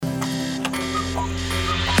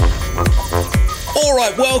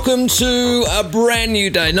right, welcome to a brand new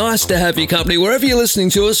day. Nice to have your company wherever you're listening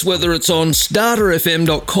to us, whether it's on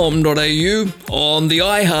starterfm.com.au, on the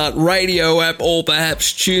iHeart Radio app, or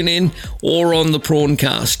perhaps tune in, or on the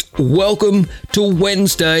PRAWNCAST. Welcome to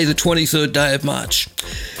Wednesday, the 23rd day of March.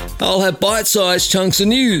 I'll have bite-sized chunks of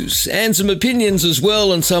news and some opinions as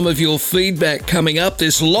well, and some of your feedback coming up.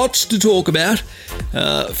 There's lots to talk about.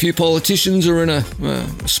 A few politicians are in a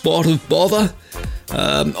spot of bother.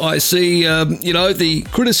 I see, the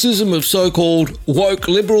criticism of so-called woke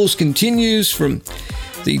liberals continues from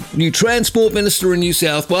the new Transport Minister in New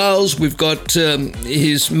South Wales. We've got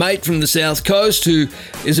his mate from the South Coast who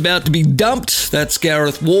is about to be dumped. That's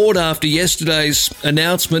Gareth Ward, after yesterday's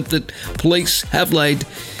announcement that police have laid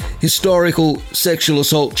historical sexual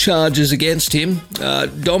assault charges against him.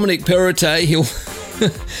 Dominic Perrottet,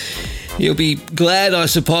 he'll be glad, I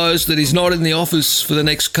suppose, that he's not in the office for the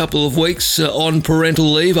next couple of weeks on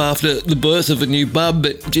parental leave after the birth of a new bub,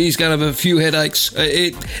 but he's going to have a few headaches.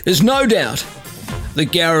 There's no doubt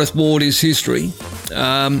that Gareth Ward is history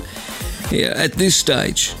at this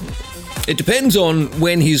stage. It depends on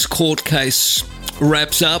when his court case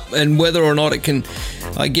wraps up and whether or not it can,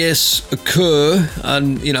 I guess, occur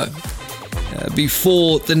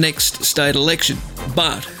before the next state election.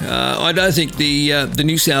 But I don't think the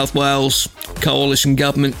New South Wales coalition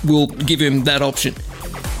government will give him that option.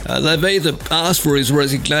 They've either asked for his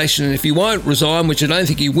resignation, and if he won't resign, which I don't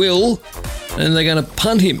think he will, then they're going to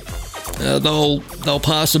punt him. They'll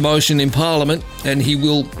pass a motion in Parliament, and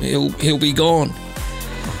he'll be gone.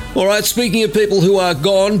 All right, speaking of people who are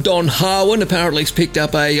gone, Don Harwin apparently has picked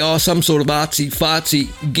up some sort of artsy-fartsy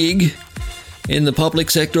gig in the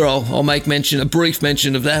public sector. I'll make a brief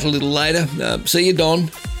mention of that a little later. See you,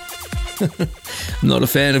 Don. I'm not a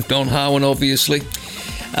fan of Don Harwin, obviously.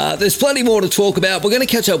 There's plenty more to talk about. We're going to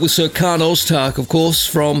catch up with Sir Khan Oztark, of course,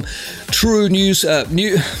 from True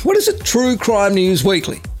Crime News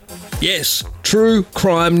Weekly. Yes, True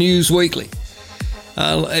Crime News Weekly.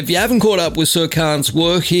 If you haven't caught up with Sir Khan's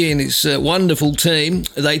work, he and his wonderful team,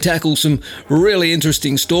 they tackle some really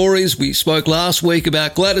interesting stories. We spoke last week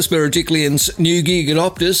about Gladys Berejiklian's new gig at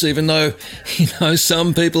Optus, even though,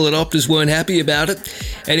 some people at Optus weren't happy about it.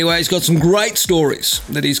 Anyway, he's got some great stories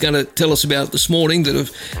that he's going to tell us about this morning that have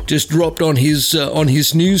just dropped on his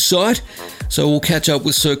news site. So we'll catch up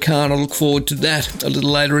with Sir Khan. I look forward to that a little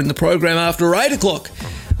later in the program after 8 o'clock,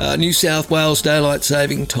 New South Wales Daylight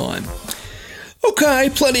Saving Time. Okay,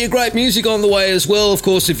 plenty of great music on the way as well. Of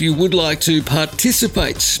course, if you would like to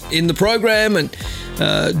participate in the program, and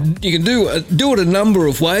you can do it a number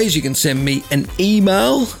of ways. You can send me an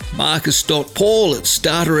email,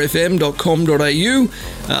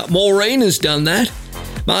 marcus.paul@starterfm.com.au. Maureen has done that.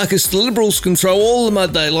 Marcus, the Liberals can throw all the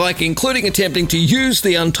mud they like, including attempting to use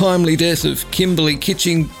the untimely death of Kimberley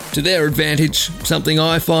Kitching to their advantage, something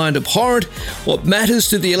I find abhorrent. What matters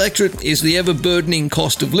to the electorate is the ever-burdening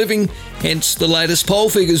cost of living, hence the latest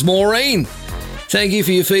poll figures. Maureen, thank you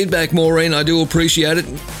for your feedback, Maureen. I do appreciate it.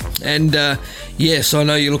 And yes, I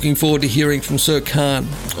know you're looking forward to hearing from Sir Khan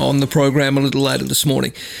on the program a little later this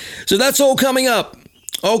morning. So that's all coming up.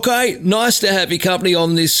 Okay, nice to have your company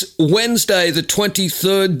on this Wednesday, the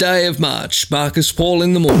 23rd day of March. Marcus Paul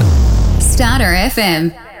in the morning. Starter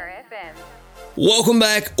FM. Welcome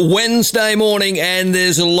back, Wednesday morning, and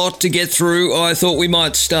there's a lot to get through. I thought we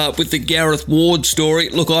might start with the Gareth Ward story.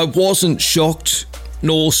 Look, I wasn't shocked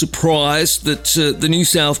nor surprised that the New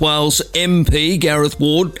South Wales MP, Gareth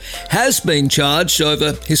Ward, has been charged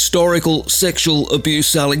over historical sexual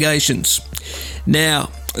abuse allegations.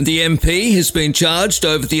 Now, the MP has been charged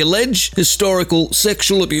over the alleged historical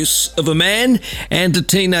sexual abuse of a man and a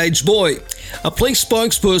teenage boy. A police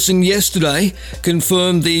spokesperson yesterday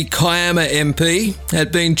confirmed the Kiama MP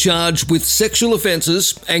had been charged with sexual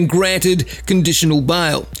offences and granted conditional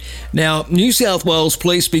bail. Now, New South Wales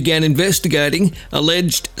Police began investigating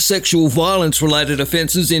alleged sexual violence-related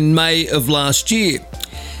offences in May of last year.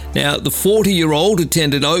 Now, the 40-year-old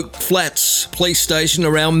attended Oak Flats Police Station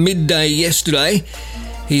around midday yesterday.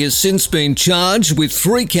 He has since been charged with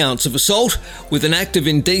 3 counts of assault with an act of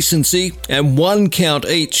indecency and 1 count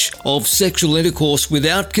each of sexual intercourse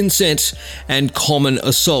without consent and common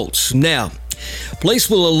assault. Now, police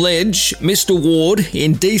will allege Mr. Ward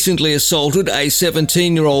indecently assaulted a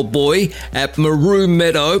 17-year-old boy at Maru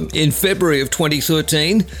Meadow in February of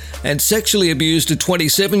 2013 and sexually abused a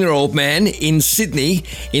 27-year-old man in Sydney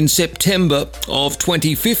in September of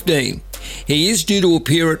 2015. He is due to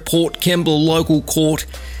appear at Port Kembla Local Court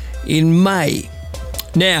in May.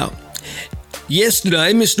 Now,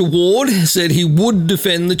 yesterday, Mr. Ward said he would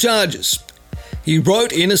defend the charges. He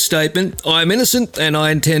wrote in a statement, "I am innocent and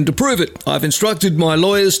I intend to prove it. I've instructed my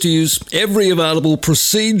lawyers to use every available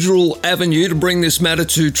procedural avenue to bring this matter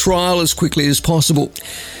to trial as quickly as possible.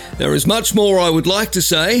 There is much more I would like to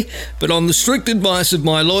say, but on the strict advice of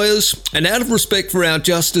my lawyers and out of respect for our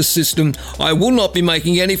justice system, I will not be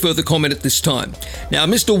making any further comment at this time." Now,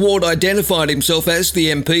 Mr. Ward identified himself as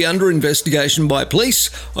the MP under investigation by police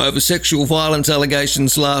over sexual violence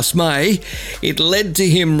allegations last May. It led to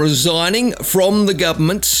him resigning from the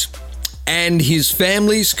government's and his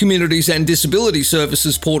family's, communities and disability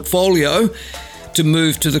services portfolio to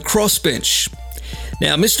move to the crossbench.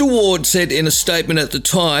 Now, Mr. Ward said in a statement at the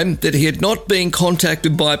time that he had not been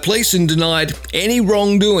contacted by police and denied any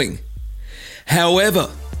wrongdoing. However,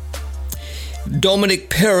 Dominic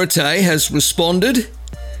Perrottet has responded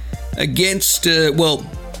against,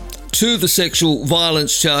 to the sexual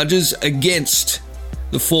violence charges against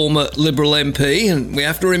the former Liberal MP. And we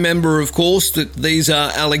have to remember, of course, that these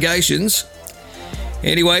are allegations.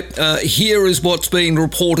 Anyway, here is what's been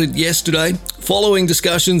reported yesterday. Following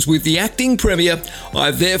discussions with the acting Premier,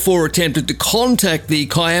 I've therefore attempted to contact the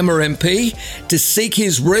Kiama MP to seek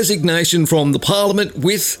his resignation from the Parliament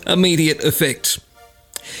with immediate effect.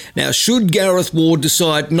 Now, should Gareth Ward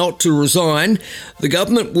decide not to resign, the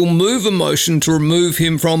government will move a motion to remove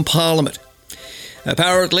him from Parliament.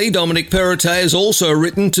 Apparently, Dominic Perrottet has also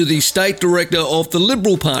written to the State Director of the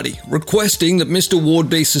Liberal Party, requesting that Mr. Ward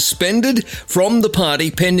be suspended from the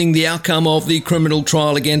party pending the outcome of the criminal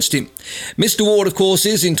trial against him. Mr. Ward, of course,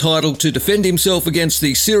 is entitled to defend himself against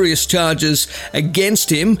the serious charges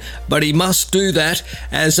against him, but he must do that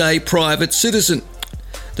as a private citizen.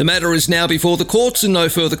 The matter is now before the courts and no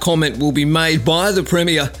further comment will be made by the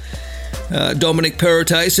Premier. Dominic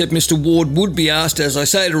Perrottet said Mr. Ward would be asked, as I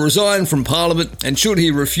say, to resign from Parliament, and should he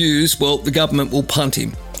refuse, well, the government will punt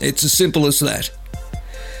him. It's as simple as that.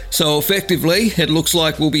 So effectively, it looks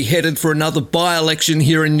like we'll be headed for another by-election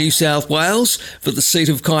here in New South Wales for the seat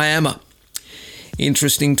of Kiama.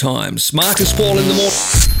 Interesting times. Marcus Paul in the morning.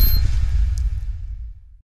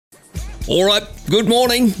 All right, good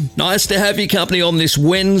morning. Nice to have your company on this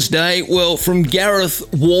Wednesday. Well, from Gareth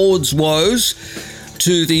Ward's woes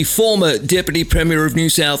to the former Deputy Premier of New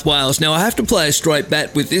South Wales. Now, I have to play a straight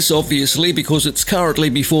bat with this, obviously, because it's currently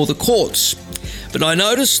before the courts. But I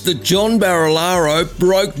noticed that John Barilaro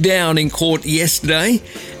broke down in court yesterday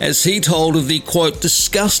as he told of the, quote,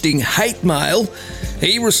 disgusting hate mail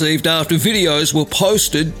he received after videos were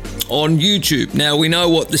posted on YouTube. Now, we know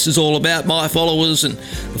what this is all about. My followers and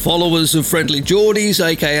the followers of Friendly Geordies,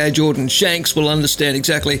 aka Jordan Shanks, will understand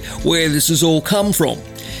exactly where this has all come from.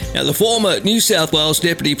 Now, the former New South Wales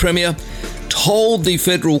Deputy Premier told the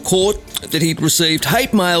federal court that he'd received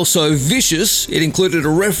hate mail so vicious it included a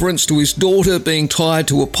reference to his daughter being tied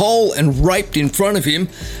to a pole and raped in front of him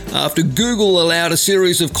after Google allowed a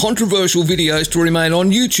series of controversial videos to remain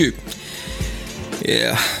on YouTube.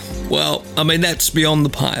 Yeah, well, I mean, that's beyond the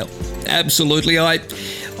pale. Absolutely. I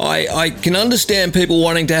can understand people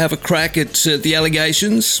wanting to have a crack at the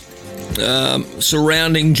allegations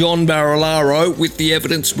surrounding John Barilaro with the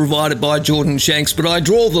evidence provided by Jordan Shanks, but I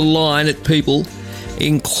draw the line at people,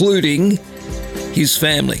 including his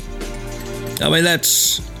family. I mean, that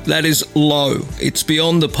is low. It's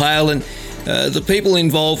beyond the pale, and the people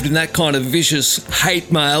involved in that kind of vicious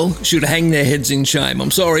hate mail should hang their heads in shame.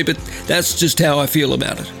 I'm sorry, but that's just how I feel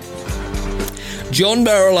about it. John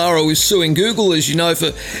Barilaro is suing Google, as you know,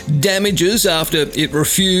 for damages after it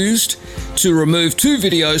refused to remove two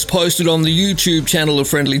videos posted on the YouTube channel of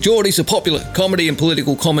Friendly Geordies, a popular comedy and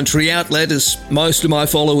political commentary outlet, as most of my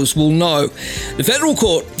followers will know. The federal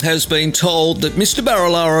court has been told that Mr.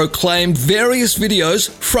 Barilaro claimed various videos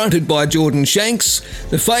fronted by Jordan Shanks,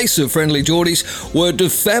 the face of Friendly Geordies, were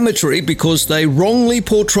defamatory because they wrongly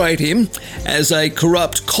portrayed him as a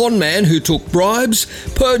corrupt conman who took bribes,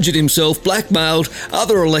 perjured himself, blackmailed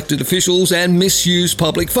other elected officials and misused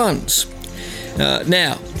public funds.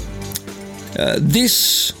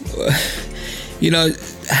 This,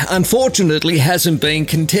 unfortunately hasn't been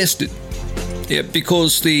contested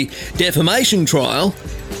because the defamation trial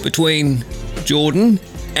between Jordan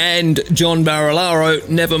and John Barilaro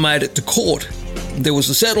never made it to court. There was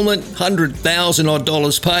a settlement, $100,000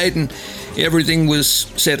 odd paid, and everything was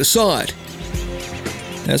set aside.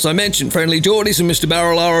 As I mentioned, Friendly Geordies and Mr.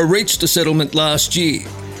 Barilaro reached a settlement last year.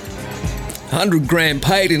 $100,000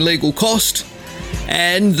 paid in legal cost,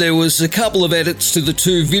 and there was a couple of edits to the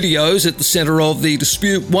two videos at the centre of the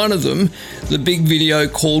dispute. One of them, the big video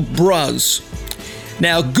called Bruz.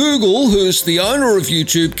 Now, Google, who's the owner of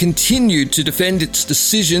YouTube, continued to defend its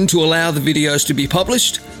decision to allow the videos to be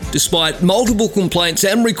published, despite multiple complaints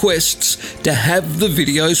and requests to have the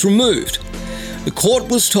videos removed. The court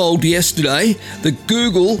was told yesterday that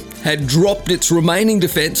Google had dropped its remaining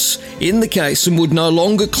defence in the case and would no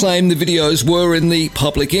longer claim the videos were in the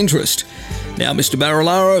public interest. Now, Mr.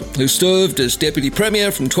 Barilaro, who served as Deputy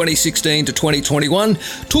Premier from 2016 to 2021,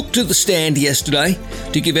 took to the stand yesterday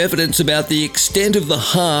to give evidence about the extent of the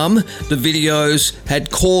harm the videos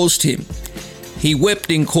had caused him. He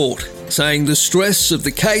wept in court, saying the stress of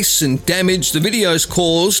the case and damage the videos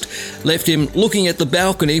caused left him looking at the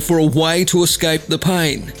balcony for a way to escape the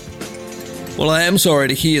pain. Well, I am sorry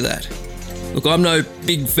to hear that. Look, I'm no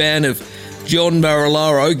big fan of John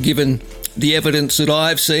Barilaro, given the evidence that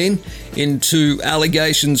I've seen into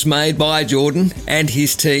allegations made by Jordan and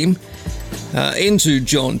his team into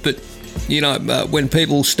John. But, when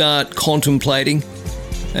people start contemplating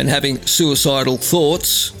and having suicidal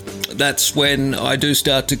thoughts, that's when I do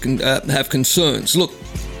start to have concerns. Look,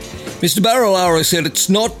 Mr. Barilaro said it's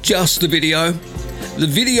not just the video. The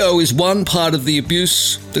video is one part of the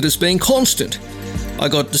abuse that has been constant. I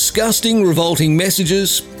got disgusting, revolting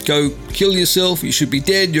messages. Go kill yourself, you should be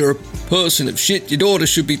dead, you're a person of shit, your daughter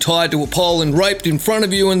should be tied to a pole and raped in front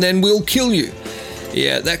of you and then we'll kill you.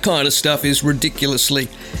 Yeah, that kind of stuff is ridiculously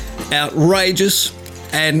outrageous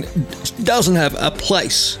and doesn't have a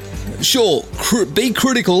place. Sure, be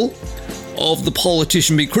critical of the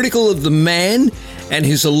politician, be critical of the man and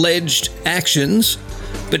his alleged actions,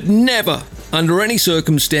 but never, under any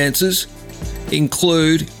circumstances,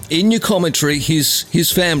 include in your commentary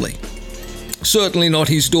his family. Certainly not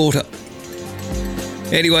his daughter.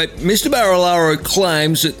 Anyway, Mr. Barilaro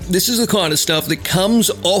claims that this is the kind of stuff that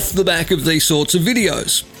comes off the back of these sorts of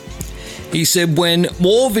videos. He said when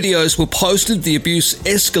more videos were posted, the abuse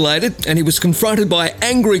escalated and he was confronted by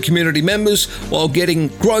angry community members while getting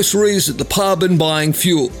groceries at the pub and buying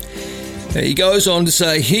fuel. He goes on to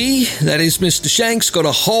say that is Mr. Shanks, got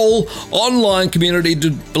a whole online community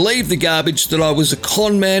to believe the garbage that I was a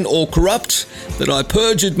con man or corrupt, that I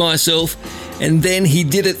perjured myself, and then he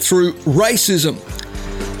did it through racism.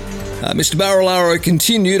 Mr. Barilaro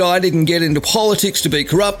continued, I didn't get into politics to be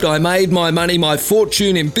corrupt. I made my money, my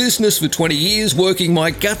fortune in business for 20 years, working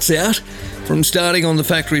my guts out from starting on the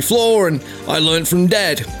factory floor, and I learned from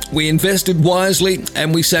Dad. We invested wisely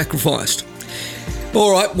and we sacrificed.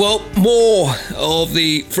 All right, well, more of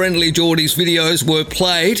the Friendly Geordies videos were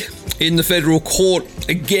played in the federal court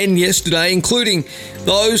again yesterday, including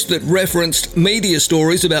those that referenced media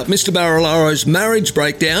stories about Mr. Barilaro's marriage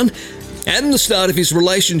breakdown and the start of his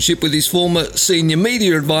relationship with his former senior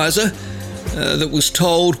media advisor that was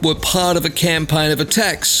told were part of a campaign of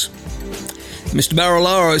attacks. Mr.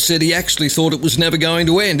 Barilaro said he actually thought it was never going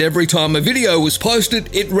to end. Every time a video was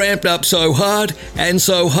posted, it ramped up so hard and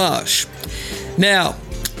so harsh. Now,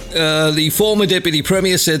 the former Deputy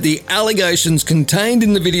Premier said the allegations contained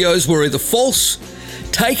in the videos were either false,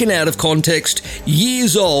 taken out of context,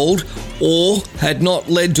 years old, or had not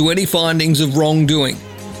led to any findings of wrongdoing.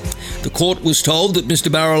 The court was told that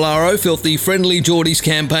Mr. Barilaro felt the Friendly Geordies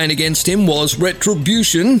campaign against him was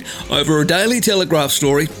retribution over a Daily Telegraph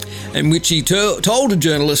story in which he told a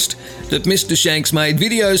journalist that Mr. Shanks made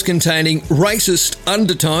videos containing racist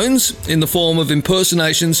undertones in the form of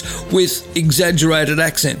impersonations with exaggerated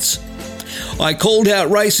accents. I called out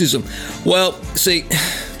racism. Well, see,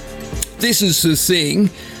 this is the thing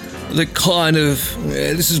that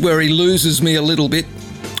this is where he loses me a little bit.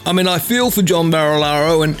 I mean, I feel for John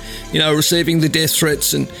Barilaro and, receiving the death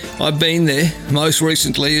threats, and I've been there most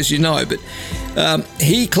recently, as you know, but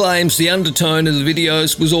he claims the undertone of the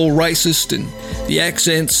videos was all racist and the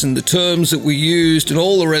accents and the terms that were used and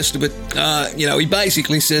all the rest of it. He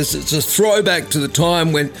basically says it's a throwback to the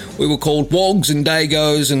time when we were called wogs and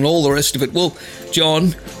dagos and all the rest of it. Well,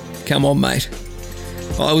 John, come on, mate.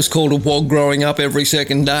 I was called a wog growing up every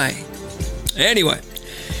second day. Anyway.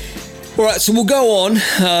 All right, so we'll go on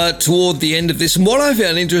toward the end of this. And what I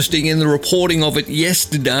found interesting in the reporting of it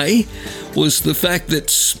yesterday was the fact that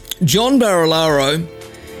John Barilaro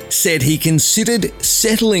said he considered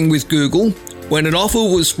settling with Google when an offer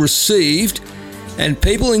was received, and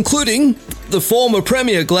people, including the former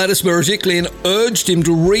Premier Gladys Berejiklian, urged him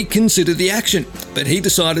to reconsider the action, but he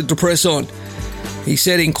decided to press on. He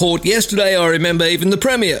said in court yesterday, I remember even the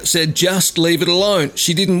Premier said, just leave it alone.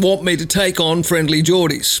 She didn't want me to take on Friendly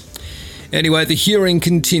Geordies. Anyway, the hearing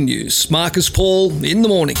continues. Marcus Paul in the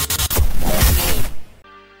morning.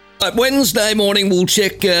 Wednesday morning, we'll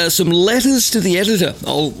check some letters to the editor.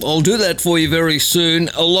 I'll do that for you very soon.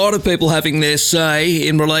 A lot of people having their say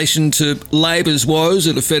in relation to Labor's woes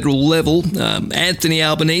at a federal level. Anthony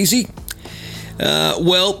Albanese.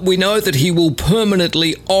 We know that he will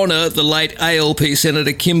permanently honour the late ALP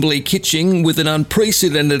Senator Kimberley Kitching with an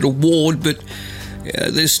unprecedented award, but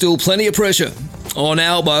There's still plenty of pressure on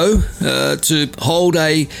Albo to hold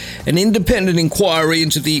an independent inquiry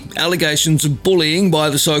into the allegations of bullying by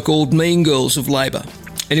the so-called mean girls of Labor.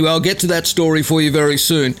 Anyway, I'll get to that story for you very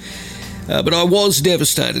soon. But I was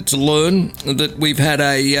devastated to learn that we've had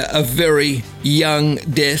a very young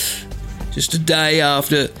death just a day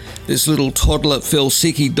after this little toddler fell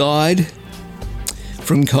sick. He died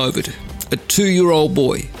from COVID, a 2-year-old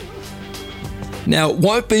boy. Now, it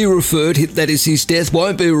won't be referred, that is, his death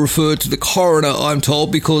won't be referred to the coroner, I'm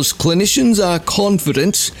told, because clinicians are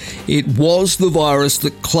confident it was the virus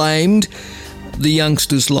that claimed the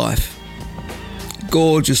youngster's life.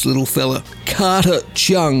 Gorgeous little fella. Carter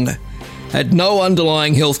Chung had no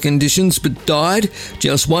underlying health conditions but died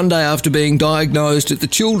just one day after being diagnosed at the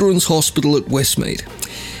Children's Hospital at Westmead.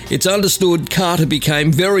 It's understood Carter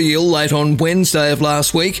became very ill late on Wednesday of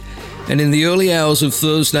last week and in the early hours of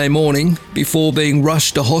Thursday morning before being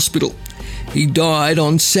rushed to hospital. He died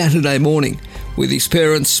on Saturday morning, with his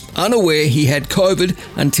parents unaware he had COVID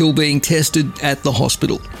until being tested at the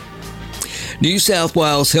hospital. New South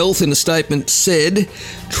Wales Health in a statement said,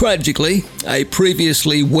 tragically, a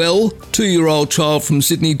previously well 2-year-old child from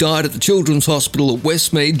Sydney died at the Children's Hospital at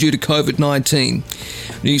Westmead due to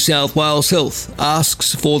COVID-19. New South Wales Health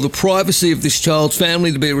asks for the privacy of this child's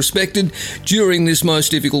family to be respected during this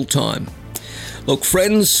most difficult time. Look,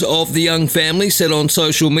 friends of the young family said on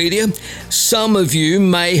social media, some of you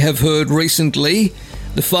may have heard recently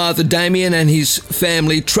the father Damien and his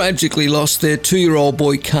family tragically lost their 2-year-old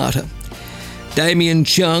boy Carter. Damien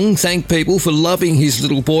Chung thanked people for loving his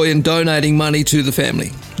little boy and donating money to the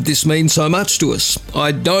family. This means so much to us.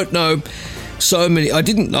 I didn't know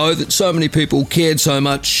that so many people cared so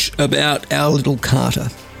much about our little Carter.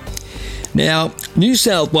 Now, New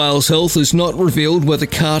South Wales Health has not revealed whether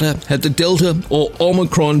Carter had the Delta or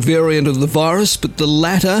Omicron variant of the virus, but the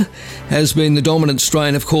latter has been the dominant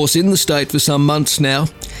strain, of course, in the state for some months now.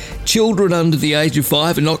 Children under the age of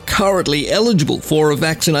 5 are not currently eligible for a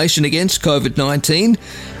vaccination against COVID-19,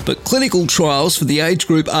 but clinical trials for the age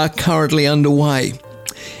group are currently underway.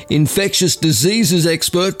 Infectious diseases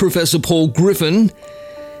expert Professor Paul Griffin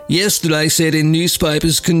yesterday said in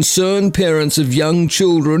newspapers concerned parents of young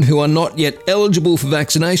children who are not yet eligible for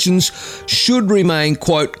vaccinations should remain,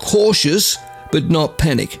 quote, cautious but not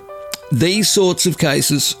panic. These sorts of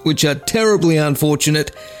cases, which are terribly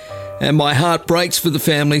unfortunate, and my heart breaks for the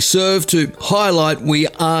family, serve to highlight we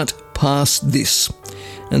aren't past this.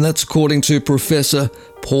 And that's according to Professor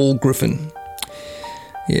Paul Griffin.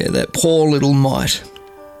 Yeah, that poor little mite.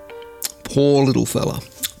 Poor little fella.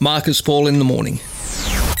 Marcus Paul in the morning.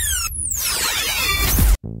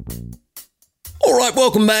 All right,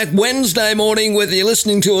 welcome back. Wednesday morning, whether you're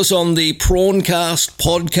listening to us on the PRAWNCAST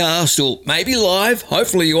podcast or maybe live,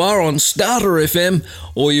 hopefully you are on Starter FM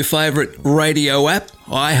or your favourite radio app,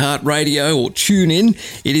 iHeartRadio or TuneIn.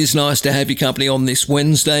 It is nice to have your company on this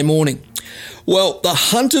Wednesday morning. Well, the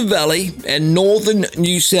Hunter Valley and northern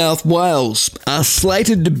New South Wales are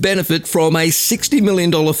slated to benefit from a $60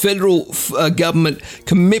 million federal government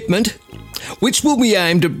commitment, which will be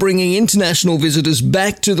aimed at bringing international visitors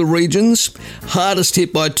back to the regions hardest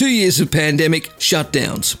hit by 2 years of pandemic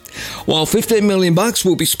shutdowns. While $15 million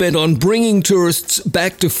will be spent on bringing tourists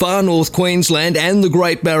back to far north Queensland and the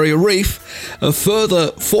Great Barrier Reef, a further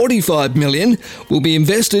 $45 million will be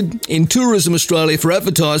invested in Tourism Australia for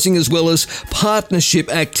advertising as well as partnership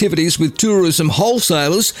activities with tourism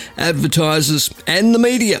wholesalers, advertisers and the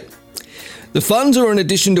media. The funds are in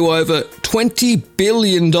addition to over $20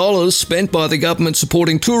 billion spent by the government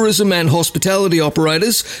supporting tourism and hospitality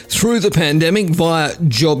operators through the pandemic via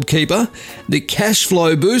JobKeeper, the cash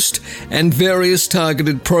flow boost, and various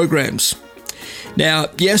targeted programs. Now,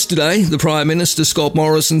 yesterday, the Prime Minister, Scott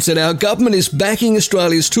Morrison, said our government is backing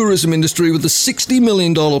Australia's tourism industry with a $60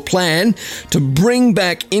 million plan to bring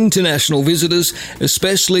back international visitors,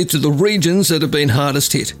 especially to the regions that have been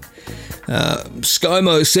hardest hit.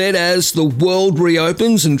 ScoMo said, as the world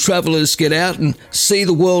reopens and travellers get out and see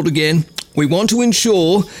the world again, we want to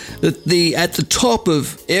ensure that at the top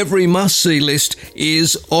of every must-see list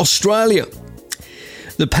is Australia.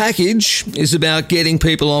 The package is about getting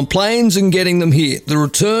people on planes and getting them here. The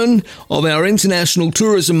return of our international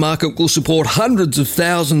tourism market will support hundreds of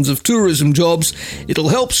thousands of tourism jobs. It'll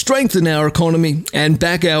help strengthen our economy and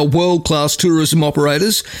back our world-class tourism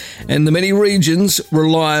operators and the many regions'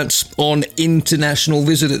 reliance on international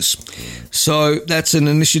visitors. So that's an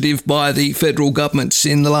initiative by the federal government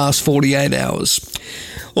in the last 48 hours.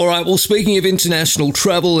 All right, well, speaking of international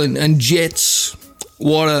travel and jets,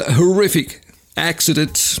 what a horrific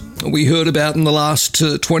accident we heard about in the last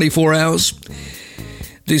 24 hours.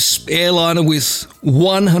 This airliner with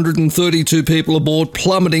 132 people aboard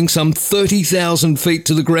plummeting some 30,000 feet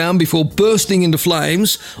to the ground before bursting into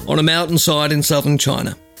flames on a mountainside in southern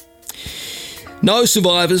China. No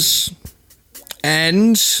survivors,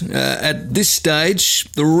 and at this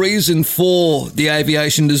stage, the reason for the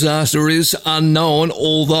aviation disaster is unknown,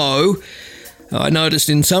 although I noticed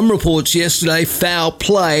in some reports yesterday foul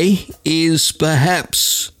play is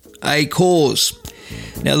perhaps a cause.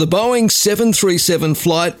 Now, the Boeing 737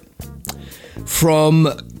 flight from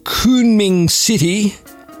Kunming City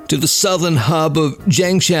to the southern hub of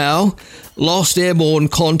Jiangzhou lost airborne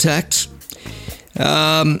contact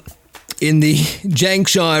in the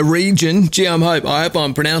Jiangxi region. I hope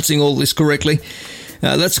I'm pronouncing all this correctly.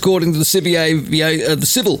 That's according to the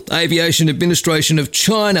Civil Aviation Administration of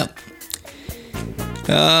China.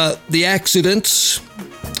 The accident,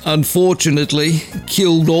 unfortunately,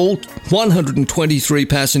 killed all 123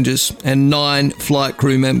 passengers and 9 flight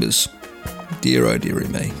crew members. Dear oh dearie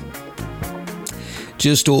me.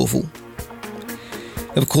 Just awful.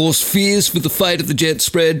 Of course, fears for the fate of the jet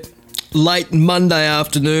spread late Monday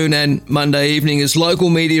afternoon and Monday evening as local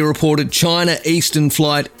media reported China Eastern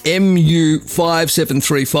Flight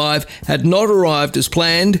MU5735 had not arrived as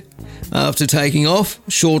planned after taking off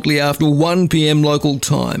shortly after 1 p.m. local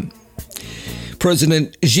time.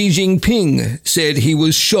 President Xi Jinping said he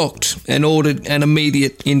was shocked and ordered an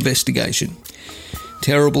immediate investigation.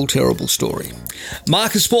 Terrible, terrible story.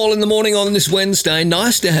 Marcus Paul in the morning on this Wednesday.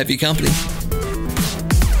 Nice to have your company.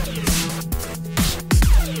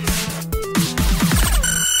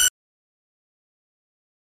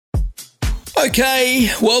 Okay,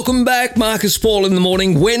 welcome back. Marcus Paul in the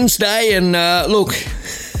morning, Wednesday, and look,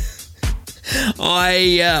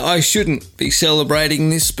 I shouldn't be celebrating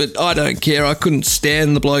this, but I don't care. I couldn't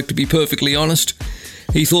stand the bloke, to be perfectly honest.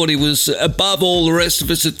 He thought he was above all the rest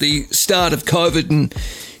of us at the start of COVID and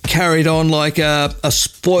carried on like a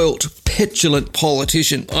spoilt, petulant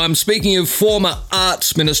politician. I'm speaking of former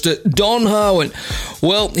Arts Minister Don Harwin.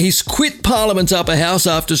 Well, he's quit Parliament's upper house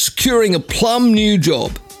after securing a plum new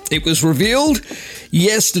job. It was revealed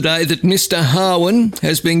yesterday that Mr. Harwin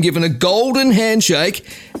has been given a golden handshake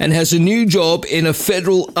and has a new job in a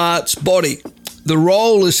federal arts body. The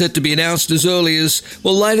role is set to be announced as early as,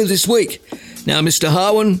 later this week. Now, Mr.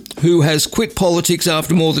 Harwin, who has quit politics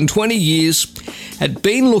after more than 20 years, had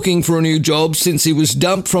been looking for a new job since he was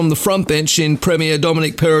dumped from the front bench in Premier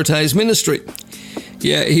Dominic Perrottet's ministry.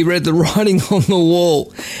 Yeah, he read the writing on the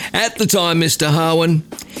wall. At the time, Mr. Harwin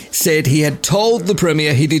said he had told the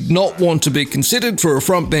Premier he did not want to be considered for a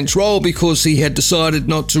front bench role because he had decided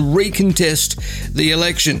not to recontest the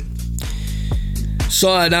election.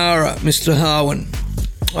 Sayonara, Mr. Harwin.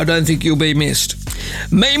 I don't think you'll be missed.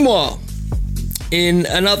 Meanwhile, in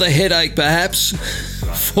another headache perhaps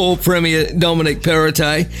for Premier Dominic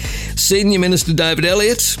Perrottet, Senior Minister David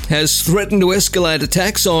Elliott has threatened to escalate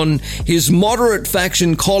attacks on his moderate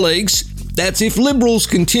faction colleagues. That's if Liberals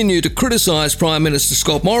continue to criticise Prime Minister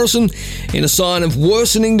Scott Morrison in a sign of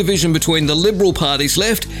worsening division between the Liberal Party's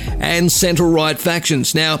left and centre-right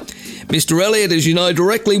factions. Now, Mr. Elliott, as you know,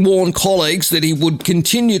 directly warned colleagues that he would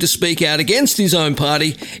continue to speak out against his own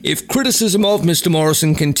party if criticism of Mr.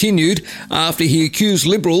 Morrison continued after he accused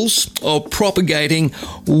Liberals of propagating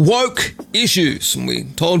woke issues. And we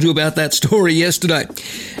told you about that story yesterday.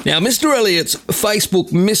 Now, Mr. Elliott's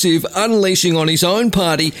Facebook missive unleashing on his own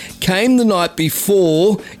party came the night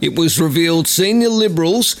before it was revealed senior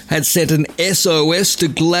Liberals had sent an SOS to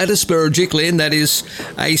Gladys Berejiklian, that is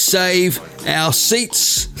a Save Our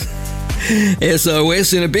Seats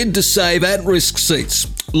SOS, in a bid to save at-risk seats.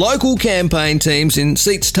 Local campaign teams in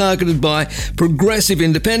seats targeted by progressive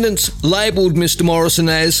independents labelled Mr. Morrison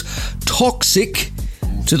as toxic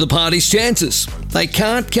to the party's chances. They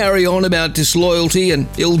can't carry on about disloyalty and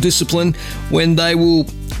ill discipline when they will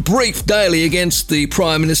brief daily against the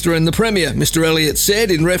Prime Minister and the Premier, Mr. Elliott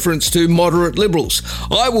said in reference to moderate Liberals.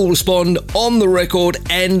 I will respond on the record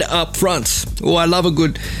and up front. Oh, I love a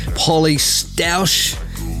good Polly Stoush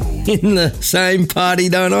in the same party,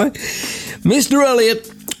 don't I? Mr.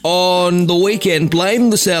 Elliott on the weekend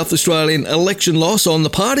blamed the South Australian election loss on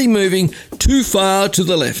the party moving too far to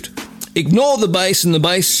the left. Ignore the base and the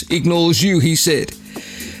base ignores you, he said.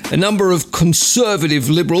 A number of conservative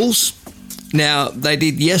Liberals, now they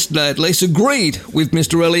did yesterday at least, agreed with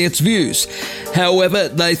Mr. Elliott's views. However,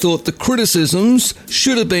 they thought the criticisms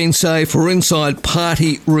should have been, say, for inside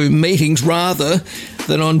party room meetings rather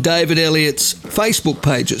than on David Elliott's Facebook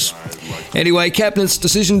pages. Anyway, Cabinet's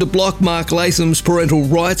decision to block Mark Latham's parental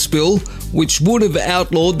rights bill, which would have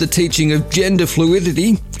outlawed the teaching of gender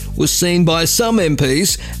fluidity, was seen by some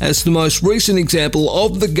MPs as the most recent example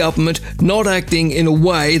of the government not acting in a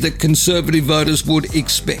way that Conservative voters would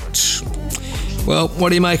expect. Well, what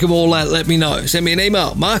do you make of all that? Let me know. Send me an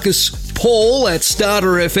email,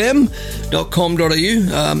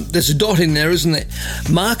 marcuspaul@starterfm.com.au. There's a dot in there, isn't there?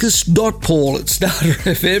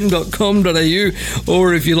 marcus.paul@starterfm.com.au.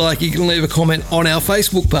 Or if you like, you can leave a comment on our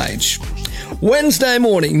Facebook page. Wednesday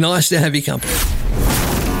morning, nice to have your company.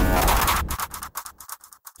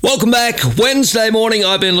 Welcome back. Wednesday morning,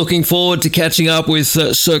 I've been looking forward to catching up with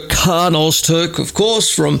Sir Khan Ozturk, of course,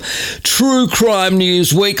 from True Crime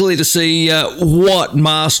News Weekly to see what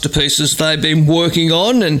masterpieces they've been working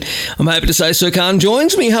on. And I'm happy to say Sir Khan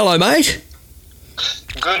joins me. Hello, mate.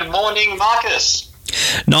 Good morning, Marcus.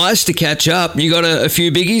 Nice to catch up. You got a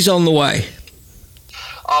few biggies on the way?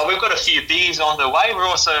 We've got a few biggies on the way. We've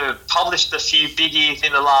also published a few biggies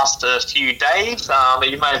in the last few days.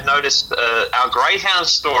 You may have noticed our greyhound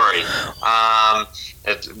story.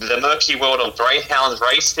 The murky world of greyhound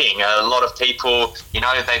racing. A lot of people, they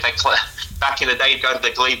back in the day, go to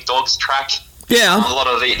the Glebe Dogs track. Yeah. A lot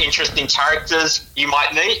of the interesting characters you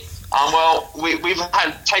might meet. We've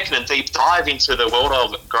taken a deep dive into the world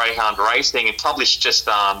of greyhound racing and published just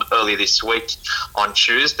earlier this week on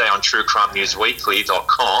Tuesday on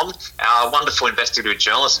truecrimenewsweekly.com. Our wonderful investigative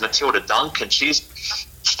journalist, Matilda Duncan, she's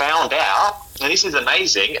found out, and this is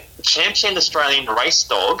amazing, champion Australian race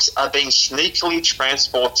dogs are being sneakily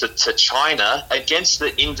transported to China against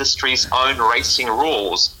the industry's own racing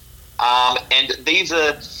rules. And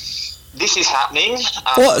this is happening.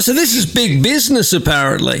 So this is big business,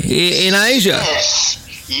 apparently, in Asia.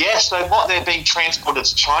 Yes. So what they're being transported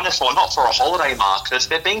to China for, not for a holiday, Marcus,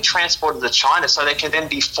 they're being transported to China so they can then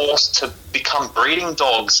be forced to become breeding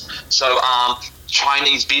dogs. So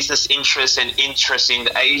Chinese business interests and interests in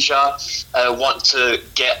Asia want to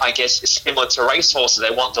get, I guess, similar to racehorses.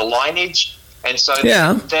 They want the lineage. And so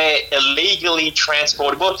they're illegally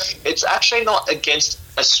transported. Well, it's actually not against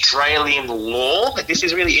Australian law. This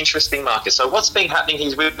is really interesting, Marcus. So what's been happening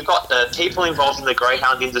is we've got people involved in the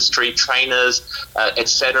greyhound industry, trainers,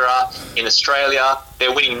 etc. in Australia.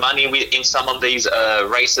 They're winning money in some of these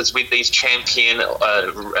races with these champion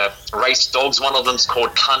race dogs. One of them's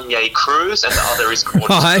called Kanye Cruz, and the other is called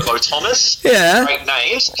Turbo Thomas. Yeah, great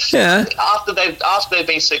names. Yeah. After they've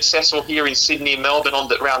been successful here in Sydney and Melbourne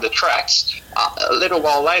around the tracks, a little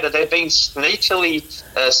while later they've been sneakily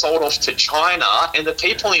sold off to China, and the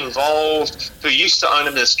people involved who used to own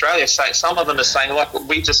them in Australia say, some of them are saying, like,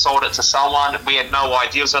 we just sold it to someone, we had no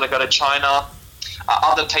idea it was going to go to China.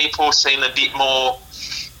 Other people seem a bit more,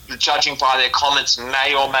 judging by their comments,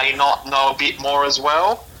 may or may not know a bit more as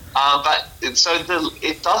well.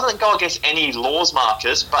 It doesn't go against any laws,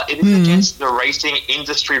 Marcus, but it is against the racing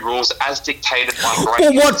industry rules as dictated by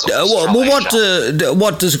greyhounds.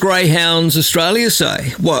 What does Greyhounds Australia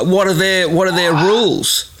say? What are their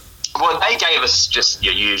rules? Well, they gave us just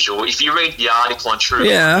your usual. If you read the article on True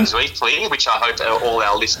News Weekly, which I hope all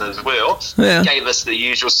our listeners will, they gave us the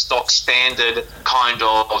usual stock standard kind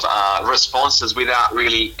of responses without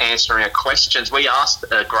really answering our questions. We asked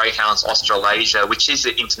Greyhounds Australasia, which is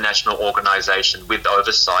the international organisation with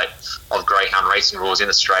oversight of greyhound racing rules in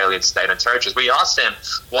Australian state and territories. We asked them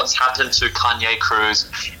what's happened to Kanye Cruz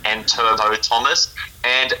and Turbo Thomas,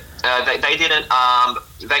 and they didn't.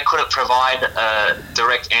 They couldn't provide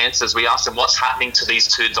direct answers. We asked them what's happening to these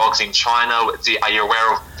two dogs in China. Are you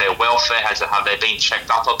aware of their welfare? Have they been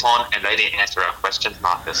checked up upon? And they didn't answer our questions,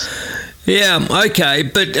 Marcus. Yeah, okay,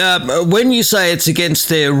 but when you say it's against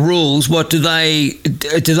their rules, what do they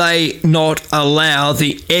not allow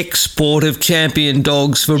the export of champion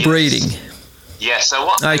dogs for breeding? Yeah, so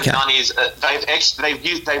what they've done is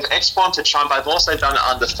they've exported to China, but they've also done it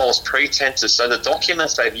under false pretenses. So the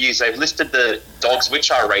documents they've used, they've listed the dogs which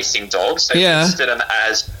are racing dogs. They've listed them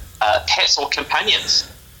as pets or companions.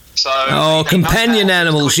 So companion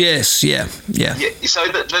animals, yes, yeah. So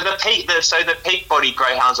the peak body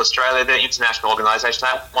Greyhounds Australia, the international organisation,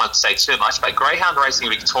 I won't say too much, but Greyhound Racing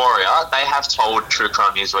Victoria, they have told True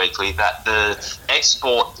Crime News Weekly that the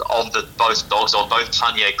export of both dogs, of both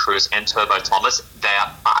Kanye Cruz and Turbo Thomas, they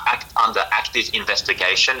are under active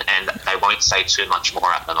investigation, and they won't say too much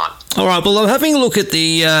more at the moment. All right, well, I'm having a look at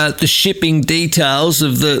the shipping details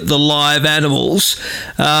of the live animals.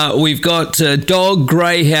 We've got dog,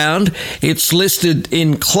 greyhound. It's listed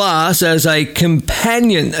in class as a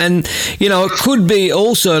companion, and it could be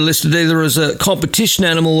also listed either as a competition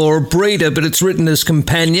animal or a breeder, but it's written as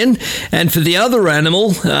companion. And for the other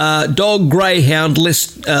animal, dog, greyhound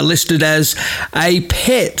listed as a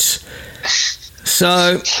pet.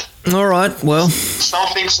 So All right, well.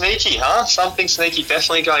 Something sneaky, huh? Something sneaky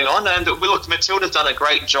definitely going on. And look, Matilda's done a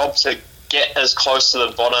great job to get as close to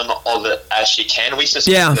the bottom of it as she can. We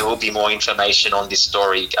suspect there will be more information on this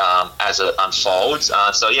story as it unfolds.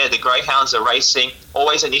 The greyhounds are racing.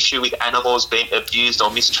 Always an issue with animals being abused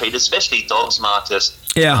or mistreated, especially dogs, Marcus.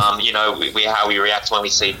 Yeah. How we react when we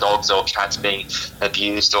see dogs or cats being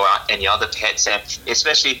abused or any other pets, and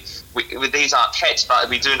especially with these aren't pets, but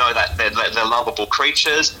we do know that they're lovable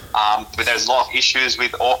creatures. But there's a lot of issues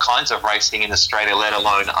with all kinds of racing in Australia, let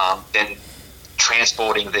alone then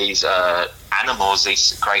transporting these animals,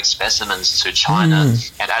 these great specimens, to China.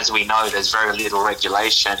 And as we know, there's very little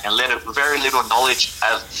regulation and very little knowledge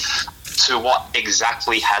to what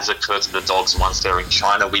exactly has occurred to the dogs once they're in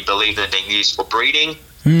China. We believe they're being used for breeding.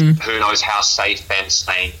 Who knows how safe and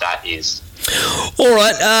sane that is. All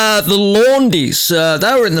right, the Laundies,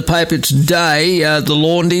 they were in the paper today. The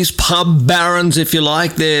Laundies, pub barons, if you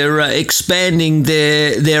like, they're expanding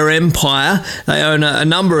their empire. They own a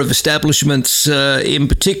number of establishments, in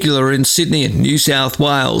particular in Sydney and New South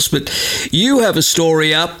Wales. But you have a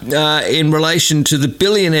story up in relation to the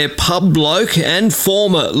billionaire pub bloke and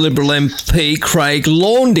former Liberal MP Craig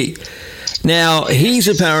Laundy. Now, he's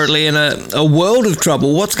apparently in a world of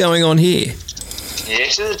trouble. What's going on here? Yeah,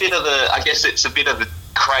 it's a bit of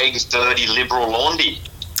Craig's dirty Liberal laundry.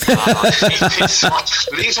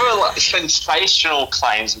 These were sensational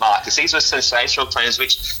claims, Marcus. These were sensational claims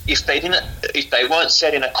which, if they weren't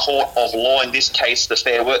set in a court of law, in this case, the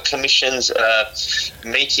Fair Work Commission's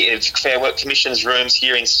Fair Work Commission's rooms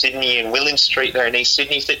here in Sydney and William Street there in East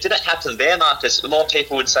Sydney, if it didn't happen there, Marcus, a lot of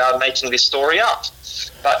people would say I'm making this story up.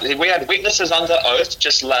 But we had witnesses under oath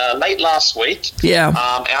just late last week. Yeah.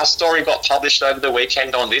 Our story got published over the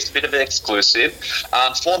weekend on this, bit of an exclusive.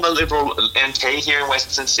 Former Liberal MP here in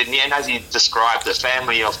Western Sydney, and as he described, the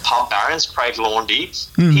family of pub barons, Craig Laundy,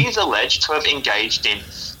 he's alleged to have engaged in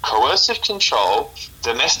coercive control,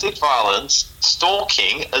 domestic violence,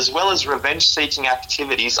 stalking, as well as revenge-seeking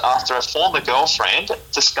activities after a former girlfriend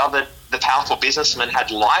discovered the powerful businessman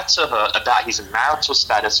had lied to her about his marital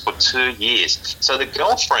status for 2 years. So the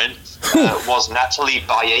girlfriend was Natalie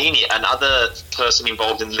Baini, another person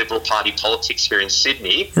involved in Liberal Party politics here in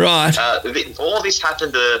Sydney. Right. All this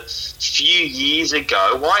happened a few years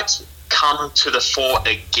ago. Why it's come to the fore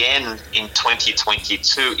again in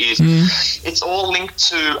 2022 is it's all linked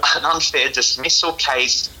to an unfair dismissal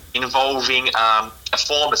case involving a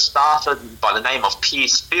former staffer by the name of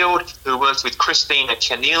Piers Field, who worked with Christina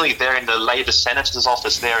Keneally there in the Labor Senator's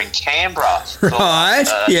office there in Canberra. Right,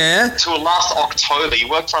 Till last October. He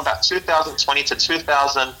worked from about 2020 to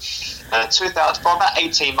 2000 for about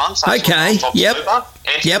 18 months. Okay, yep.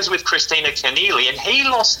 And he was with Christina Keneally, and he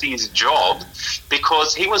lost his job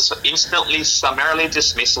because he was instantly summarily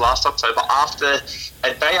dismissed last October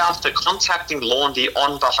a day after contacting Laundy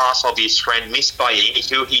on behalf of his friend Miss Baini,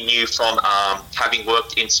 who he knew from having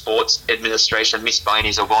worked in sports administration. Miss Baini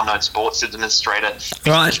is a well-known sports administrator in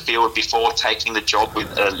the field before taking the job with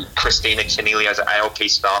Christina Keneally as an ALP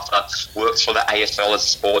staffer, worked for the AFL as a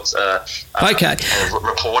sports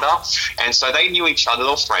reporter. And so they knew each other, they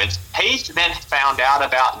were friends. He then found out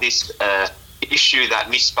about this issue that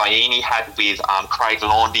Miss Baini had with Craig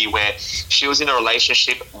Laundy, where she was in a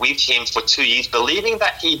relationship with him for 2 years, believing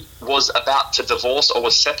that he was about to divorce or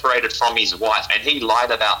was separated from his wife, and he lied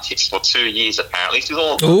about this for 2 years apparently.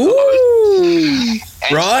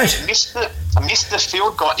 Right. Mr.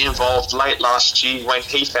 Field got involved late last year when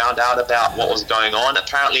he found out about what was going on.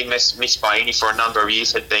 Apparently Miss Baini for a number of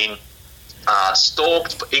years had been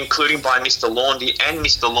stalked, including by Mr. Laundy and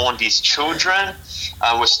Mr. Laundy's children,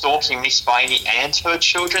 were stalking Miss Baini and her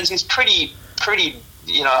children. It's pretty,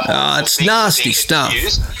 it's nasty stuff.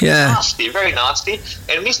 Yeah. Nasty, very nasty.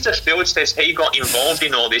 And Mr. Field says he got involved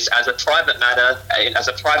in all this as a private matter, as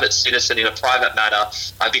a private citizen in a private matter,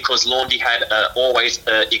 because Laundy had always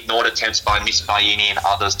ignored attempts by Miss Baini and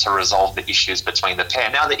others to resolve the issues between the pair.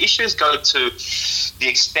 Now, the issues go to the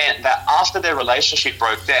extent that after their relationship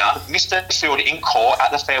broke down, Mr. Field in court at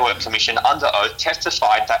the Fair Work Commission under oath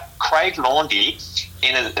testified that Craig Laundy,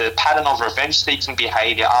 in a pattern of revenge-seeking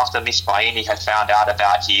behaviour after Miss Baini had found out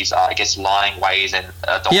about his, lying ways and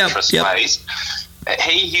adulterous ways,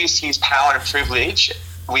 he used his power and privilege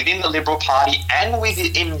within the Liberal Party and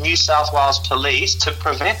within New South Wales Police to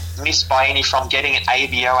prevent Miss Baini from getting an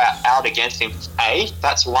ABO out against him.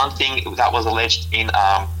 That's one thing that was alleged in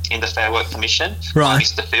the Fair Work Commission by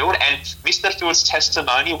Mr. Field, and Mr. Field's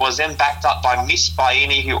testimony was then backed up by Miss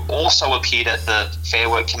Baini, who also appeared at the Fair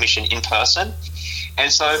Work Commission in person.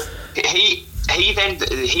 And so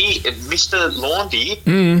Mr. Laundy,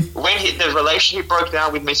 when the relationship broke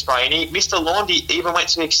down with Miss Bryony, Mr. Laundy even went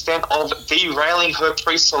to the extent of derailing her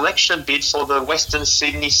pre-selection bid for the Western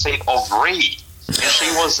Sydney seat of Reid. And she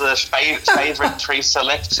was the favourite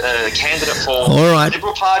pre-select candidate for the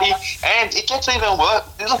Liberal Party. And it gets even worse.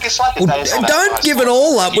 Look, it's like don't give it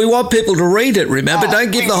all up. We want people to read it, remember?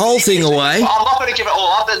 Don't give the whole thing away. I'm not going to give it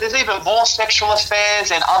all up. There's even more sexual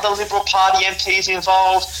affairs and other Liberal Party MPs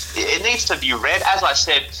involved. It needs to be read. As I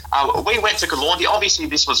said, we went to Gawlaundy. Obviously,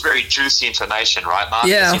 this was very juicy information, right, Marcus?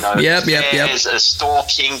 Yeah, There's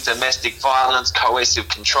stalking, domestic violence, coercive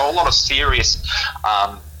control, a lot of serious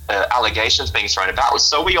allegations being thrown about.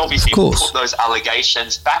 So we obviously put those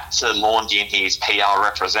allegations back to Laundy and his PR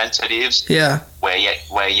representatives. Yeah. We're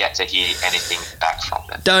yet to hear anything back from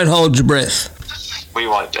them. Don't hold your breath. We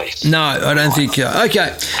won't be. No, I don't think so. Okay.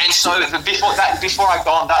 And so before I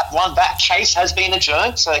go on that case has been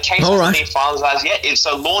adjourned. So the case hasn't been finalised yet.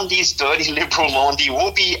 So Laundy's Dirty Liberal Laundy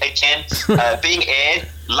will be again being aired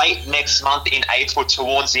late next month in April,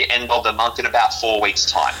 towards the end of the month, in about 4 weeks'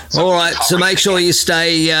 time. So all right. So make sure you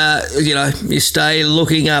stay,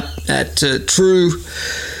 looking up at True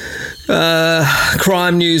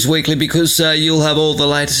Crime News Weekly, because you'll have all the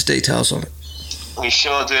latest details on it. We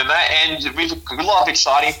sure do, mate. And we've got a lot of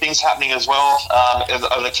exciting things happening as well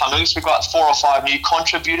over the coming weeks. We've got 4 or 5 new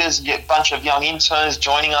contributors, a bunch of young interns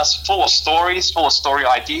joining us, full of story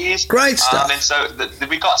ideas. Great stuff. And so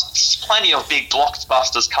we've got plenty of big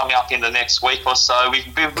blockbusters coming up in the next week or so.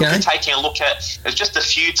 We've been taking a look at just a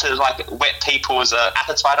few to whet people's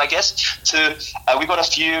appetite, I guess. We've got a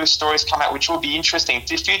few stories come out which will be interesting. A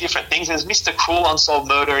few different things. There's Mr. Cruel Unsolved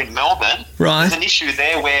Murder in Melbourne. Right. There's an issue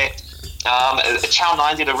there where Channel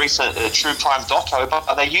 9 did a recent true crime doco,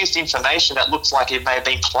 but they used information that looks like it may have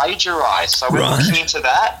been plagiarised. So we're looking into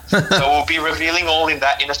that. So we'll be revealing all in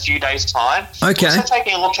that in a few days' time. Okay. We're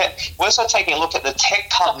also taking a look at the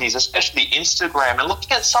tech companies, especially Instagram, and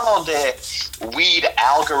looking at some of their weird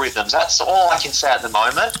algorithms. That's all I can say at the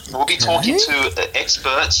moment. We'll be talking to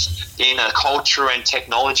experts in culture and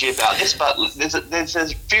technology about this, but there's a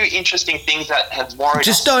few interesting things that have worried us.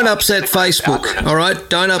 Just don't upset Facebook, all right?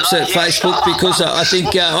 Don't upset Facebook, because I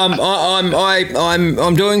think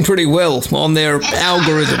I'm doing pretty well on their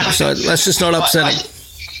algorithm, so let's just not upset them.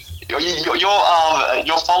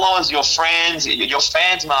 Your followers, your friends, your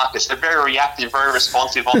fans, Marcus, they're very reactive, very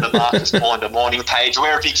responsive on the Marcus Paul in the morning page.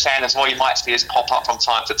 We're a big fan as well. You might see us pop up from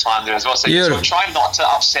time to time there as well. So we're trying not to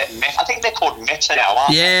upset Meta. I think they're called Meta now,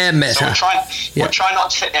 aren't they? Yeah, Meta. So we're trying not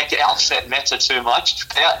to upset Meta too much.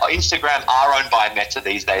 Instagram are owned by Meta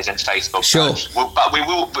these days, and Facebook. Sure. But we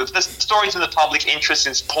will, with the stories in the public interest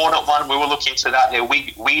is an important one. We will look into that. They're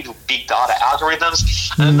weird big data algorithms.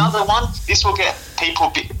 Another one, this will get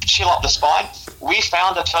people chill up the spine. We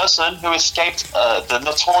found a person who escaped the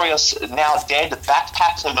notorious, now dead,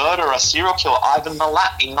 backpacker murderer, serial killer Ivan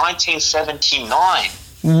Milat in 1979.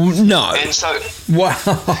 No. And so, wow.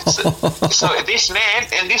 So this man,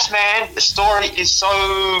 the story is so,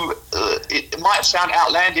 it might sound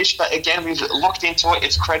outlandish, but again, we've looked into it.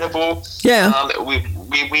 It's credible. Yeah. We've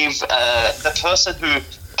the person who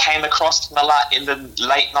came across Milat in the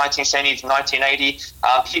late 1970s, 1980.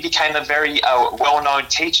 He became a very well-known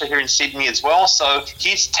teacher here in Sydney as well. So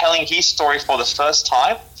he's telling his story for the first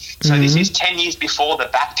time. So this is 10 years before the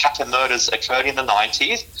backpacker murders occurred in the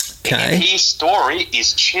 90s. Okay. And his story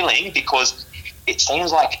is chilling because it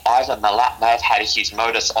seems like Ivan Milat may have had his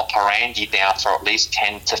modus operandi down for at least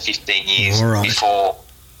 10 to 15 years before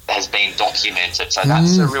has been documented. So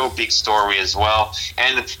that's a real big story as well.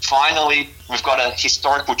 And finally, we've got a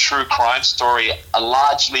historical true crime story, a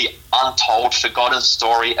largely untold, forgotten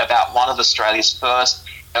story about one of Australia's first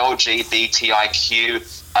LGBTIQ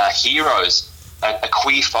heroes, a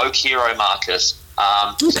queer folk hero, Marcus.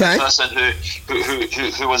 A person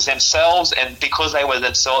who was themselves, and because they were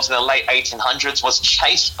themselves in the late 1800s, was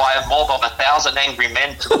chased by a mob of 1,000 angry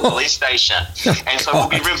men to the police station. And so we'll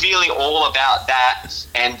be revealing all about that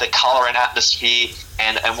and the colour and atmosphere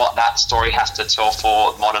and what that story has to tell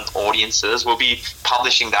for modern audiences. We'll be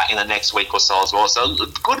publishing that in the next week or so as well. So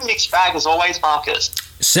good mixed bag as always, Marcus.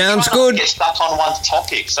 Sounds good. Get stuck on one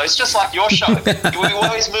topic. So it's just like your show. We're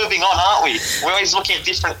always moving on, aren't we? We're always looking at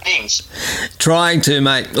different things. Trying to,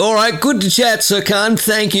 mate. All right, good to chat, Serkan.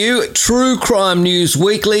 Thank you. True Crime News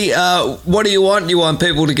Weekly. What do you want? You want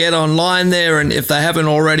people to get online there, and if they haven't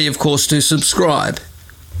already, of course, to subscribe.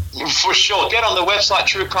 For sure. Get on the website,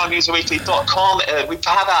 truecrimenewsweekly.com. We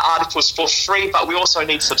have our articles for free, but we also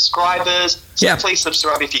need subscribers. So please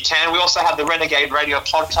subscribe if you can. We also have the Renegade Radio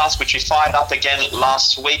podcast, which we fired up again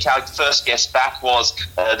last week. Our first guest back was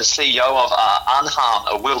the CEO of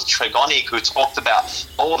Unharm, Will Tregonic, who talked about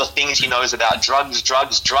all the things he knows about drugs,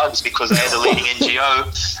 because they are the leading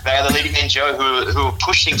NGO. They are the leading NGO who are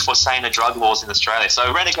pushing for saner drug laws in Australia.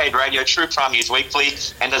 So Renegade Radio, True Crime News Weekly,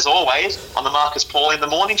 and as always, on the Marcus Paul in the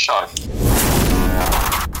Morning Show.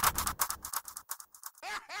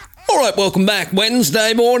 All right, welcome back.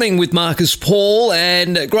 Wednesday morning with Marcus Paul,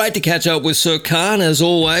 and great to catch up with Sir Khan, as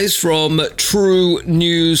always, from True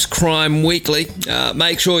News Crime Weekly.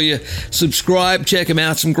 Make sure you subscribe, check him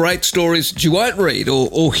out. Some great stories that you won't read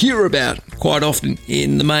or hear about quite often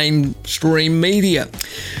in the mainstream media.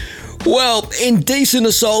 Well, indecent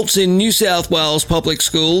assaults in New South Wales public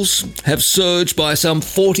schools have surged by some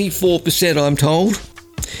 44%, I'm told,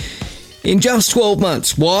 in just 12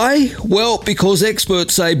 months. Why? Well, because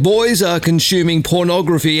experts say boys are consuming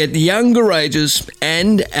pornography at younger ages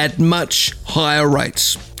and at much higher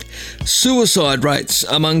rates. Suicide rates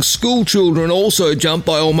among school children also jumped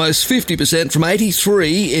by almost 50%, from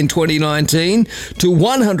 83 in 2019 to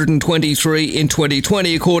 123 in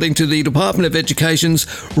 2020, according to the Department of Education's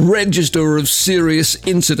Register of Serious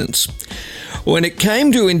Incidents. When it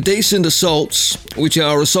came to indecent assaults, which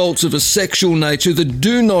are assaults of a sexual nature that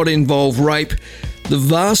do not involve rape, the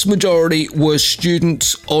vast majority were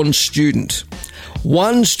students on student.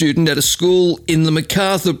 One student at a school in the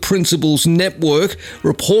MacArthur Principals Network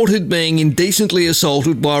reported being indecently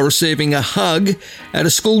assaulted while receiving a hug at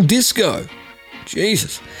a school disco.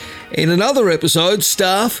 Jesus. In another episode,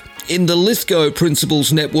 staff in the Lithgow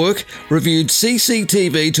Principals Network reviewed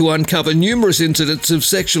CCTV to uncover numerous incidents of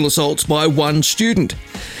sexual assaults by one student.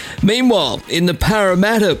 Meanwhile, in the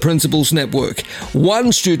Parramatta Principals Network,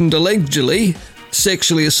 one student allegedly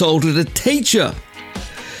sexually assaulted a teacher.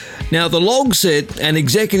 Now, the log said an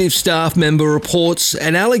executive staff member reports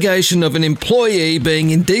an allegation of an employee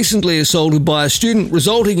being indecently assaulted by a student,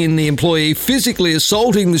 resulting in the employee physically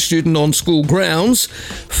assaulting the student on school grounds.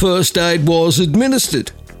 First aid was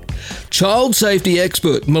administered. Child safety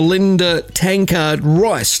expert Melinda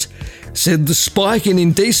Tankard-Rice said the spike in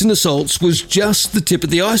indecent assaults was just the tip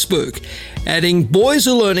of the iceberg, adding, boys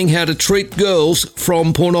are learning how to treat girls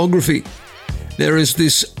from pornography. There is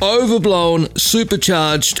this overblown,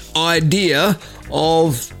 supercharged idea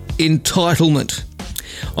of entitlement.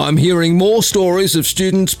 I'm hearing more stories of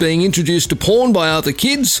students being introduced to porn by other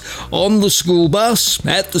kids on the school bus,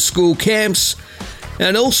 at the school camps,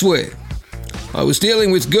 and elsewhere. I was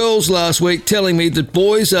dealing with girls last week telling me that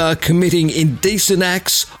boys are committing indecent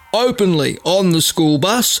acts openly on the school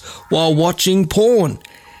bus while watching porn.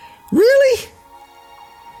 Really?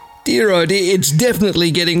 Dear oh dear, it's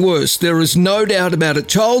definitely getting worse. There is no doubt about it.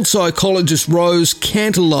 Child psychologist Rose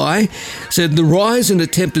Cantelai said the rise in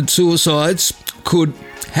attempted suicides could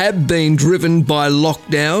have been driven by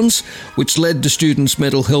lockdowns, which led to students'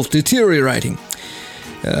 mental health deteriorating.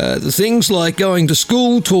 The things like going to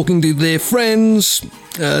school, talking to their friends,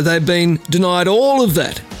 they've been denied all of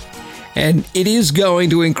that. And it is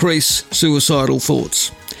going to increase suicidal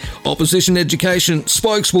thoughts. Opposition Education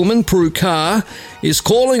spokeswoman Prue Carr is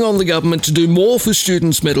calling on the government to do more for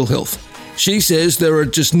students' mental health. She says there are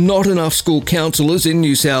just not enough school counsellors in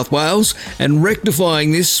New South Wales, and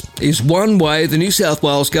rectifying this is one way the New South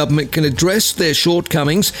Wales government can address their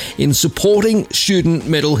shortcomings in supporting student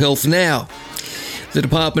mental health now. The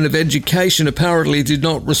Department of Education apparently did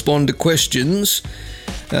not respond to questions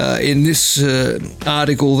in this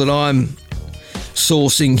article that I'm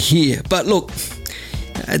sourcing here. But look,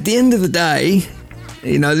 at the end of the day,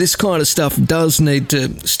 you know, this kind of stuff does need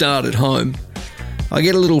to start at home. I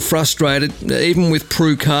get a little frustrated, even with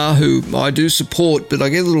Prue Carr, who I do support, but I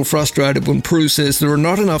get a little frustrated when Prue says there are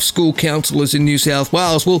not enough school counsellors in New South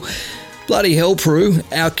Wales. Well, bloody hell, Prue,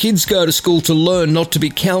 our kids go to school to learn, not to be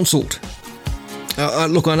counselled.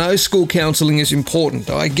 Look, I know school counselling is important.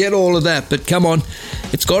 I get all of that, but come on,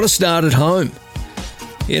 it's got to start at home.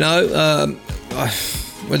 You know, I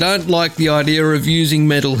don't like the idea of using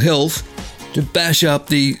mental health to bash up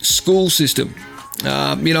the school system.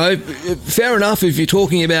 You know, fair enough if you're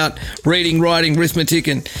talking about reading, writing, arithmetic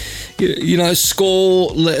and, you know,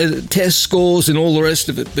 test scores and all the rest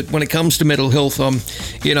of it. But when it comes to mental health,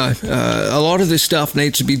 you know, a lot of this stuff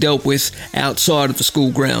needs to be dealt with outside of the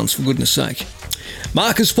school grounds, for goodness sake.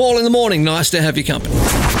 Marcus Paul in the morning. Nice to have your company.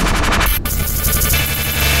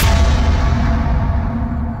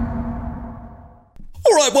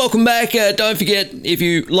 All right, welcome back. Don't forget, if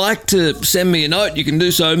you like to send me a note, you can do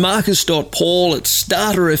so,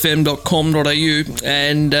 marcus.paul@starterfm.com.au,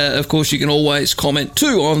 and of course you can always comment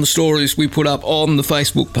too on the stories we put up on the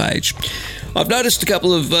Facebook page. I've noticed a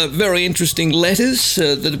couple of very interesting letters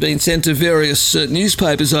that have been sent to various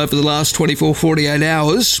newspapers over the last 48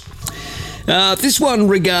 hours. This one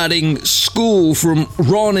regarding school from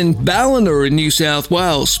Ron in Ballina in New South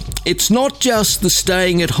Wales. It's not just the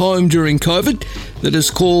staying at home during COVID that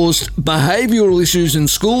has caused behavioural issues in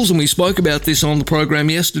schools, and we spoke about this on the program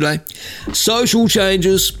yesterday. Social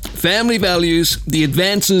changes, family values, the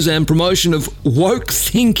advances and promotion of woke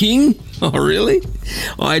thinking. Oh, really?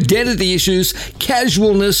 Identity issues,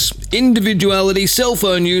 casualness, individuality, cell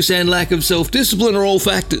phone use and lack of self-discipline are all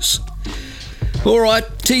factors. All right,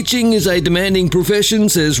 teaching is a demanding profession,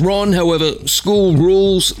 says Ron. However, school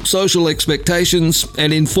rules, social expectations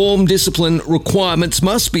and informed discipline requirements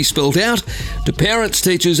must be spelt out to parents,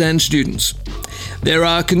 teachers and students. There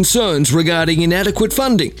are concerns regarding inadequate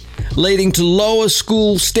funding, leading to lower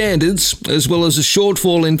school standards, as well as a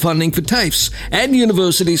shortfall in funding for TAFEs and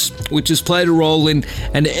universities, which has played a role in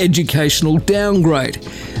an educational downgrade.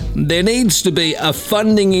 There needs to be a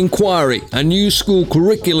funding inquiry, a new school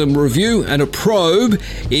curriculum review and a probe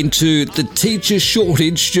into the teacher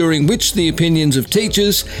shortage, during which the opinions of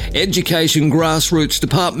teachers, education grassroots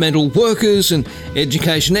departmental workers and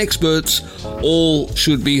education experts all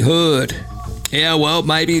should be heard. Yeah, well,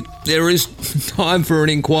 maybe there is time for an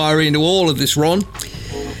inquiry into all of this, Ron.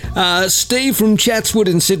 Steve from Chatswood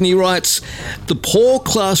in Sydney writes, the poor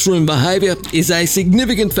classroom behaviour is a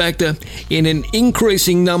significant factor in an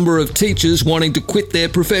increasing number of teachers wanting to quit their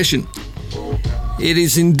profession. It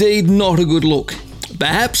is indeed not a good look.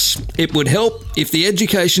 Perhaps it would help if the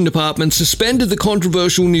Education Department suspended the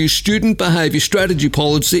controversial new student behaviour strategy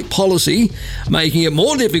policy, making it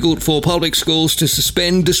more difficult for public schools to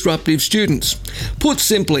suspend disruptive students. Put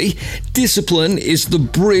simply, discipline is the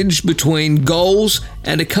bridge between goals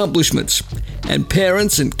and accomplishments, and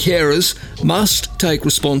parents and carers must take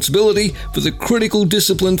responsibility for the critical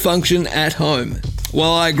discipline function at home.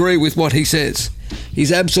 Well, I agree with what he says.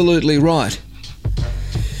 He's absolutely right.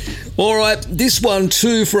 All right, this one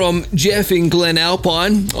too from Jeff in Glen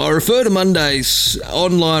Alpine. I refer to Monday's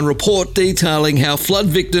online report detailing how flood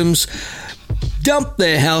victims dumped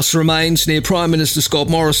their house remains near Prime Minister Scott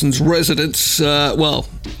Morrison's residence, at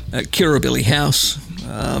Kirribilli House.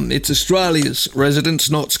 It's Australia's residence,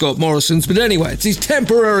 not Scott Morrison's. But anyway, it's his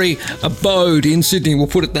temporary abode in Sydney, we'll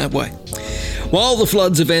put it that way. While the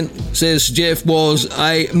floods event, says Jeff, was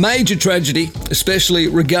a major tragedy, especially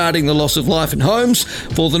regarding the loss of life and homes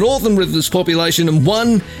for the Northern Rivers population, and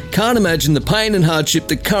one can't imagine the pain and hardship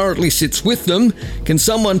that currently sits with them, can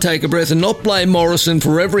someone take a breath and not blame Morrison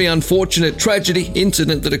for every unfortunate tragedy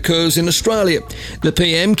incident that occurs in Australia? The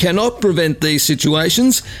PM cannot prevent these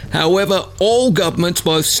situations. However, all governments,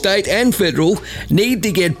 both state and federal, need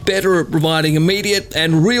to get better at providing immediate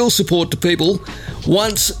and real support to people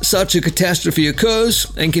once such a catastrophe occurs,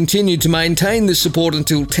 and continue to maintain this support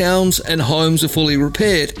until towns and homes are fully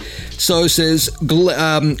repaired. So says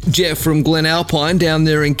Jeff from Glen Alpine down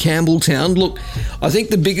there in Campbelltown. Look, I think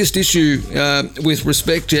the biggest issue with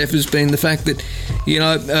respect, Jeff, has been the fact that,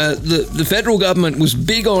 the federal government was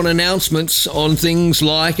big on announcements on things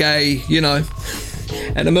like an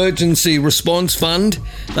emergency response fund.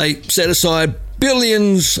 They set aside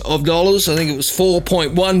billions of dollars. I think it was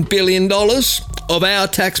 $4.1 billion of our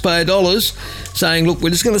taxpayer dollars, saying, look, we're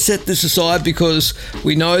just going to set this aside because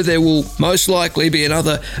we know there will most likely be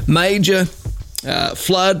another major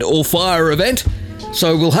flood or fire event,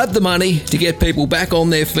 so we'll have the money to get people back on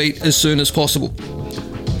their feet as soon as possible.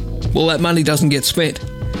 Well, that money doesn't get spent.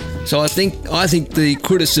 So I think the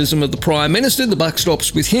criticism of the Prime Minister, the buck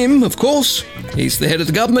stops with him, of course. He's the head of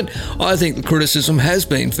the government. I think the criticism has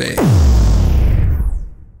been fair.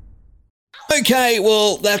 Okay,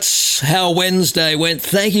 well, that's how Wednesday went.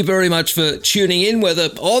 Thank you very much for tuning in, whether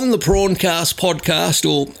on the PRAWNCAST podcast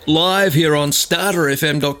or live here on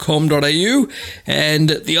starterfm.com.au and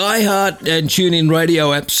the iHeart and TuneIn radio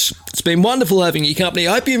apps. It's been wonderful having your company.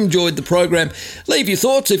 I hope you enjoyed the program. Leave your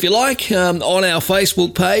thoughts, if you like, on our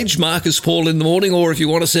Facebook page, Marcus Paul in the Morning, or if you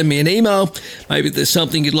want to send me an email, maybe there's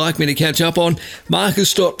something you'd like me to catch up on,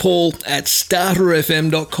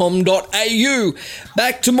 marcus.paul@starterfm.com.au.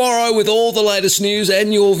 Back tomorrow with all the latest news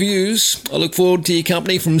and your views. I look forward to your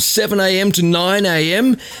company from 7 a.m. to 9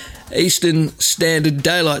 a.m. Eastern Standard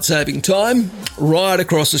Daylight Saving Time, right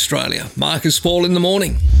across Australia. Marcus Paul in the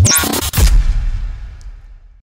Morning.